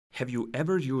Have you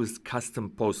ever used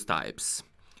custom post types?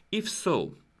 If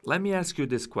so, let me ask you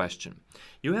this question.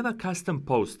 You have a custom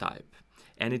post type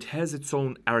and it has its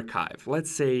own archive.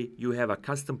 Let's say you have a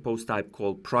custom post type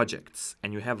called projects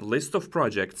and you have a list of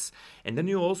projects, and then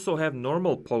you also have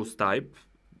normal post type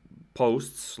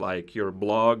posts like your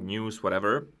blog, news,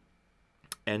 whatever,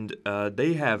 and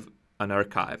they have an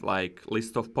archive like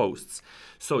list of posts.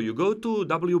 So you go to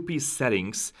WP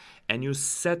settings and you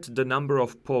set the number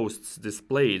of posts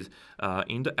displayed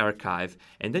in the archive,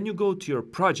 and then you go to your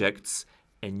projects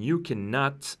and you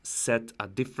cannot set a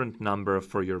different number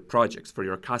for your projects, for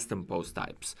your custom post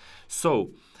types. So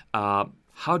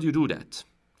how do you do that?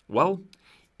 Well,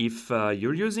 if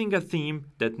you're using a theme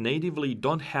that natively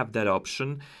don't have that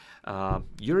option,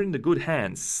 you're in the good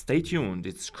hands. Stay tuned,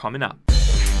 it's coming up.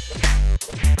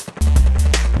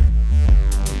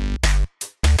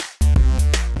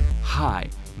 Hi,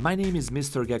 my name is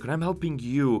Mr. Geko and I'm helping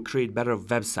you create better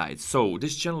websites. So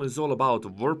this channel is all about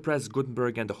WordPress,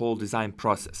 Gutenberg and the whole design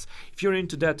process. If you're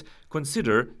into that,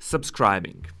 consider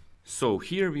subscribing. So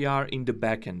here we are in the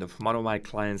backend of one of my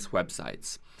clients'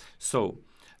 websites. So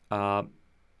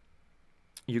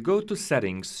you go to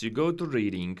settings, you go to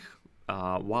reading.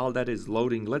 While that is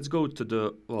loading, let's go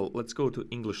to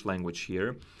English language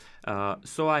here.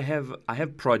 So I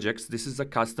have projects. This is a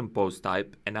custom post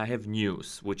type, and I have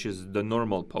news, which is the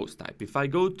normal post type. If I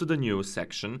go to the news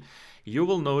section, you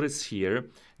will notice here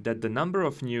that the number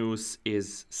of news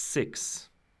is 6.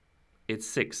 It's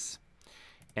 6.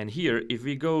 And here, if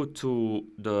we go to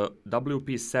the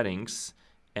WP settings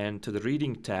and to the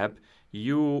reading tab,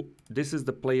 this is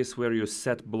the place where you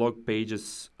set blog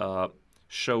pages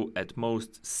show at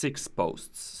most 6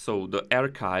 posts. So the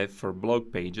archive for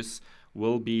blog pages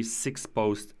will be 6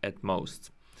 posts at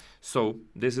most. So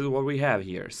this is what we have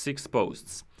here, 6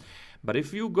 posts. But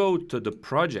if you go to the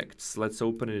projects, let's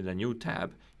open it in a new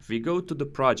tab. If we go to the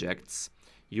projects,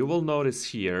 you will notice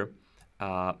here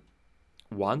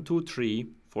 1, 2, 3,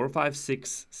 4, 5,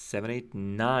 6, 7, 8,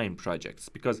 9 projects,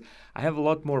 because I have a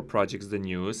lot more projects than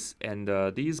news, and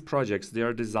these projects, they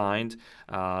are designed,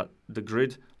 the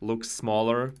grid looks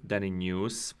smaller than in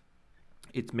news.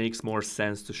 It makes more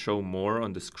sense to show more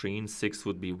on the screen. 6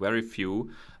 would be very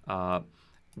few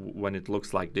when it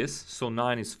looks like this, so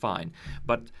 9 is fine.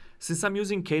 But since I'm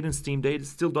using Kadence theme, they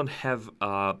still don't have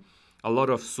a lot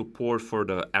of support for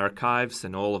the archives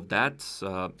and all of that.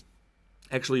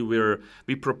 Actually,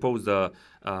 we proposed a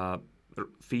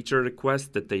feature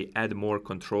request that they add more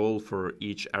control for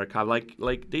each archive.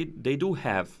 Like they do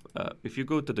have. If you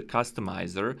go to the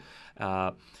customizer,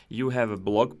 you have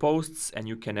blog posts and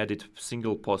you can edit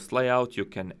single post layout. You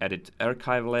can edit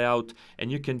archive layout, and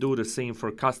you can do the same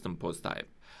for custom post type,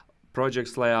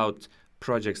 projects layout,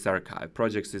 projects archive.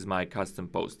 Projects is my custom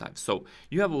post type. So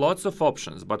you have lots of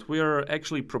options, but we are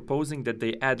actually proposing that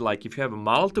they add, like if you have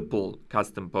multiple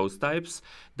custom post types,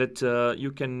 that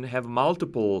you can have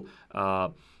multiple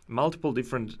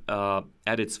different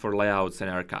edits for layouts and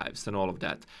archives and all of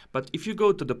that. But if you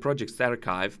go to the projects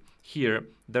archive, here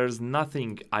there's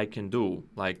nothing I can do.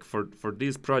 Like for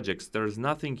these projects, there's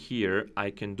nothing here I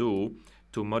can do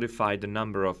to modify the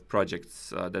number of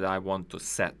projects that I want to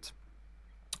set.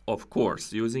 Of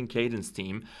course, using Kadence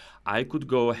theme, I could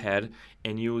go ahead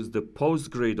and use the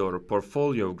post grid or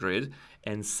portfolio grid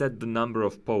and set the number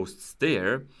of posts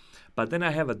there. But then I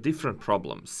have a different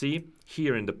problem. See,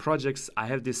 here in the projects, I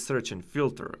have this search and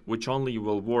filter, which only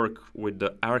will work with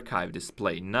the archive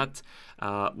display, not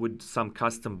with some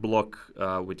custom block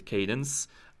with Kadence.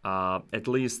 At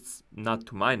least not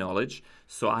to my knowledge.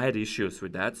 So I had issues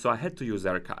with that. So I had to use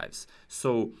archives.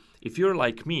 So if you're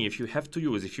like me, if you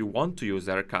want to use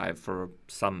archive for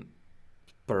some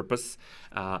purpose,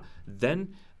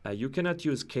 then you cannot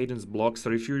use Kadence blocks.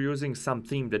 Or if you're using some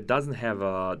theme that doesn't have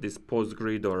this post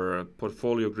grid or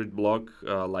portfolio grid block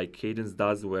like Kadence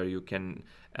does, where you can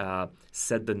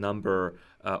set the number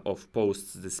of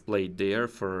posts displayed there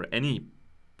for any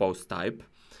post type,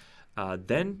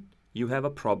 then you have a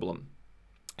problem.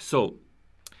 So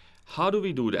how do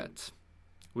we do that?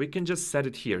 We can just set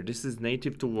it here. This is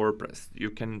native to WordPress. You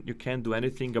can't do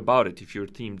anything about it if your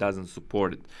theme doesn't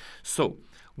support it. So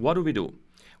what do we do?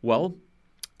 Well,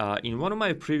 in one of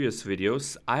my previous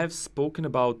videos, I have spoken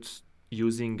about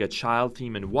using a child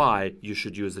theme and why you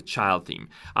should use a child theme.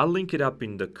 I'll link it up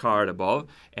in the card above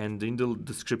and in the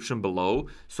description below.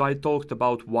 So I talked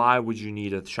about why would you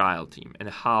need a child theme and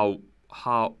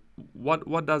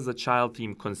what does a child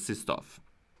theme consist of.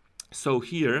 So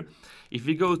here, if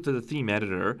we go to the theme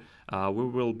editor, we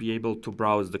will be able to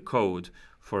browse the code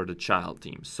for the child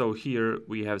theme. So here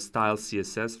we have style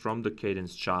CSS from the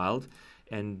Kadence child,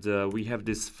 and we have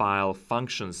this file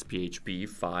functions.php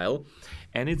file,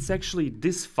 and it's actually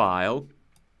this file.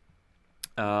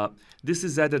 This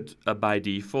is added by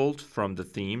default from the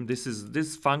theme.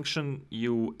 This function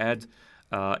you add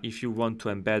if you want to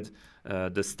embed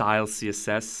the style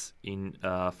CSS in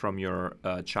from your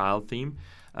child theme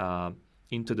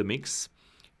into the mix.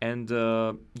 And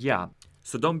yeah,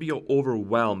 so don't be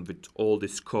overwhelmed with all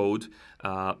this code.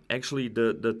 Actually,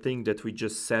 the thing that we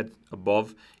just said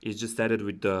above is just added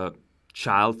with the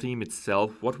child theme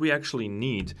itself. What we actually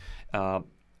need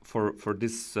for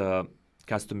this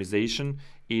customization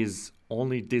is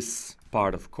only this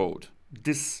part of code.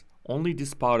 Only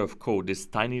this part of code, this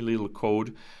tiny little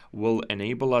code, will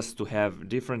enable us to have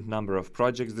different number of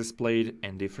projects displayed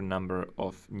and different number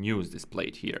of news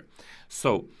displayed here.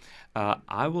 So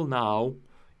I will now,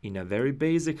 in a very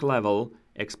basic level,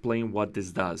 explain what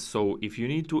this does. So if you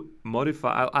need to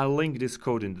modify, I'll link this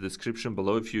code in the description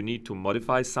below if you need to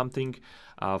modify something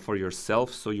for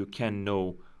yourself so you can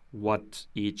know what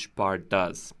each part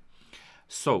does.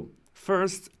 So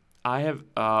first, I have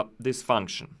this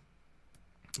function.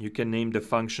 You can name the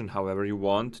function however you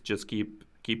want. Just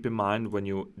keep in mind when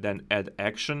you then add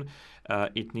action,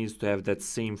 it needs to have that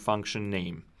same function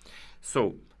name.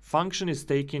 So function is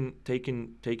taking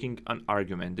an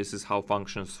argument. This is how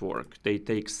functions work. They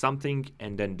take something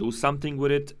and then do something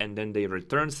with it, and then they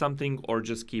return something or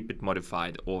just keep it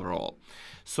modified overall.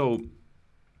 So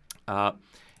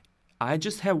I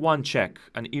just have one check,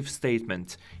 an if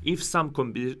statement. If some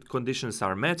conditions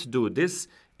are met, do this,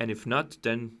 and if not,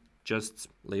 then just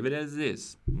leave it as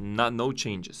is. No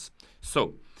changes.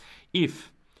 So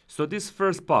this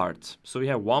first part, so we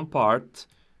have one part,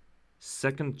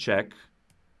 second check,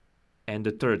 and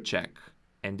the third check.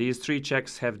 And these three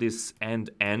checks have this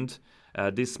and.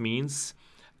 This means,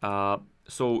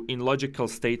 so in logical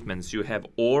statements, you have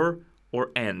or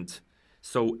and.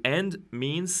 So and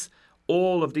means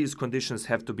all of these conditions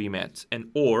have to be met, and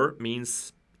or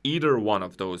means either one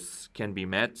of those can be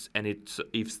met, and its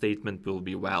if statement will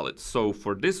be valid. So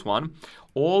for this one,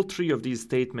 all three of these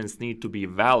statements need to be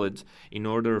valid in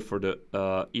order for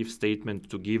the if statement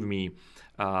to give me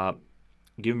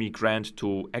grant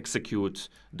to execute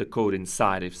the code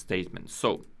inside if statement.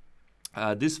 So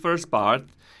this first part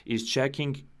is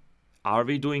checking, are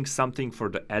we doing something for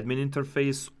the admin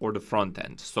interface or the front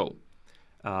end? So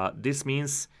this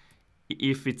means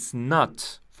if it's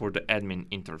not for the admin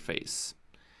interface.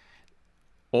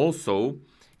 Also,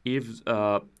 if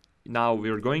now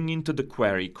we're going into the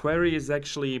query. Query is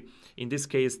actually, in this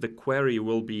case, the query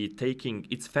will be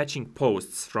it's fetching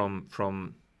posts from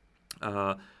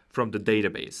the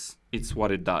database. It's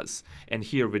what it does. And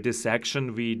here with this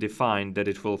action, we define that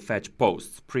it will fetch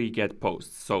posts, pre-get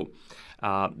posts. So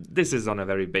this is on a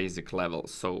very basic level.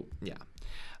 So yeah.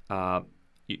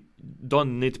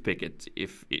 Don't nitpick it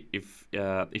if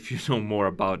you know more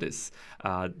about this.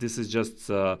 This is just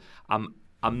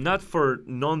I'm not for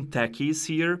non-techies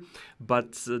here,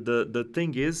 but the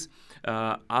thing is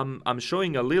I'm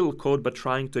showing a little code but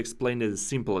trying to explain it as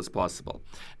simple as possible.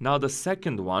 Now the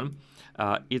second one,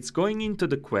 it's going into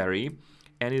the query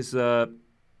and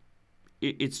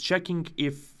it's checking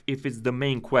if it's the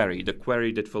main query, the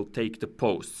query that will take the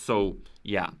post. So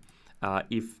yeah,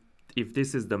 if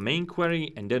this is the main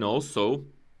query, and then also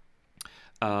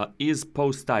is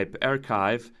post type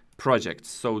archive projects.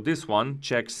 So this one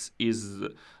checks is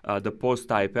the post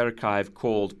type archive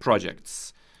called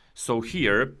projects. So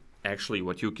here, actually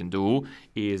what you can do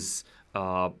is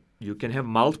you can have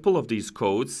multiple of these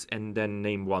codes and then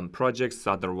name one projects,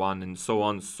 other one, and so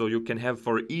on. So you can have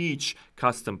for each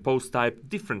custom post type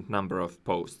different number of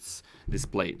posts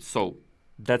displayed. So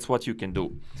that's what you can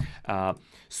do.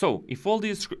 So if all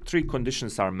these three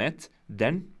conditions are met,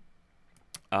 then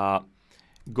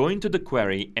go into the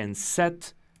query and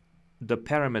set the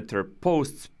parameter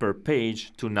posts per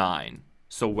page to 9.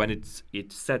 So when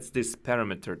it sets this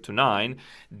parameter to 9,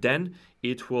 then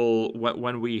it will,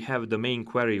 when we have the main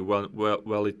query,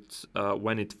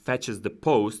 when it fetches the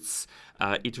posts,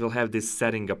 it will have this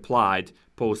setting applied,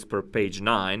 post per page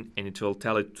 9, and it will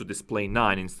tell it to display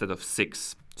 9 instead of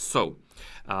 6. So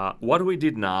what we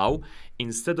did now,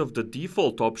 instead of the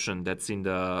default option that's in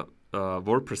the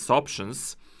WordPress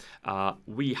options,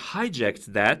 we hijacked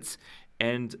that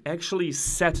and actually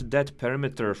set that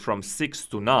parameter from 6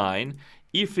 to 9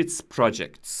 if it's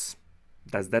projects.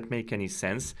 Does that make any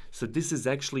sense? So this is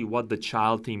actually what the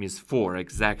child theme is for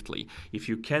exactly. If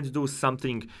you can't do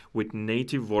something with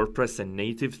native WordPress and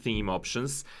native theme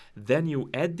options, then you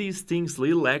add these things,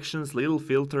 little actions, little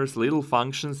filters, little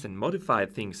functions, and modify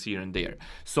things here and there.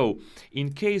 So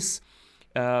in case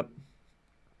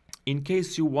in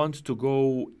case you want to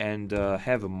go and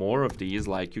have more of these,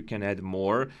 like you can add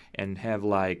more and have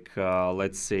like,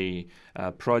 let's say,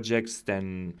 projects,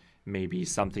 then maybe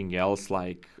something else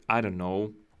like, I don't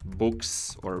know,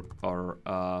 books or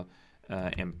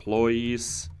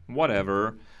employees,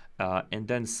 whatever, and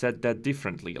then set that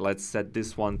differently. Let's set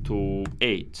this one to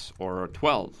 8 or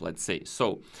 12, let's say.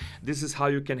 So this is how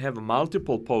you can have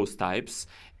multiple post types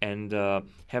and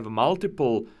have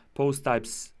multiple post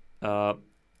types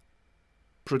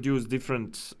produce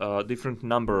different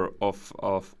number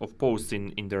of posts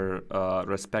in their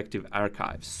respective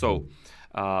archives. So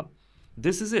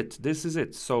this is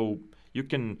it. So you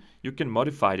can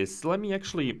modify this. Let me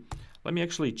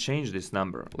actually change this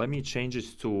number. Let me change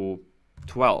it to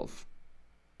 12,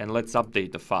 and let's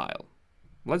update the file.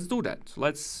 Let's do that.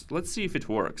 Let's see if it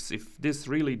works, if this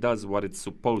really does what it's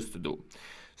supposed to do.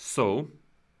 So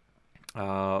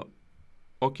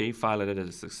okay, file edited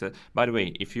is success. By the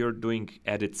way, if you're doing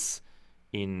edits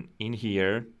in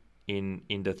here in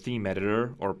the theme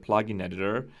editor or plugin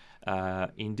editor,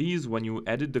 in these, when you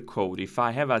edit the code, if I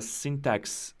have a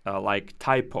syntax like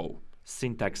typo,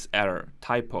 syntax error,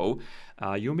 typo,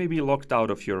 you may be locked out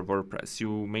of your WordPress.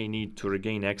 You may need to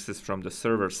regain access from the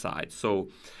server side. So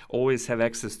always have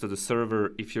access to the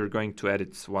server if you're going to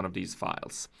edit one of these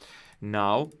files.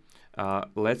 Now,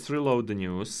 let's reload the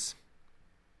news.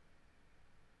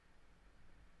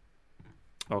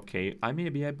 Okay, I may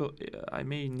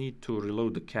need to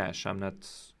reload the cache. I'm not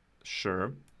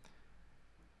sure.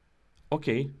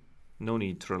 Okay, no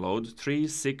need to reload. 3,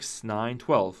 6, 9,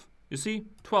 12. You see,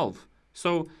 12.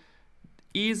 So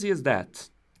easy as that.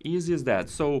 Easy as that.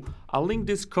 So I'll link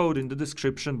this code in the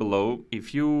description below.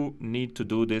 If you need to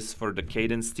do this for the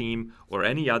Cadence theme or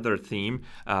any other theme,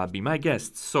 be my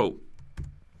guest. So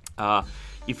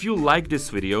if you like this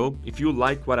video, if you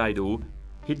like what I do,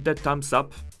 hit that thumbs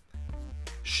up.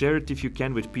 Share it if you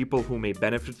can with people who may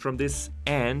benefit from this,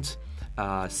 and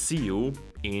see you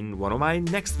in one of my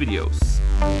next videos.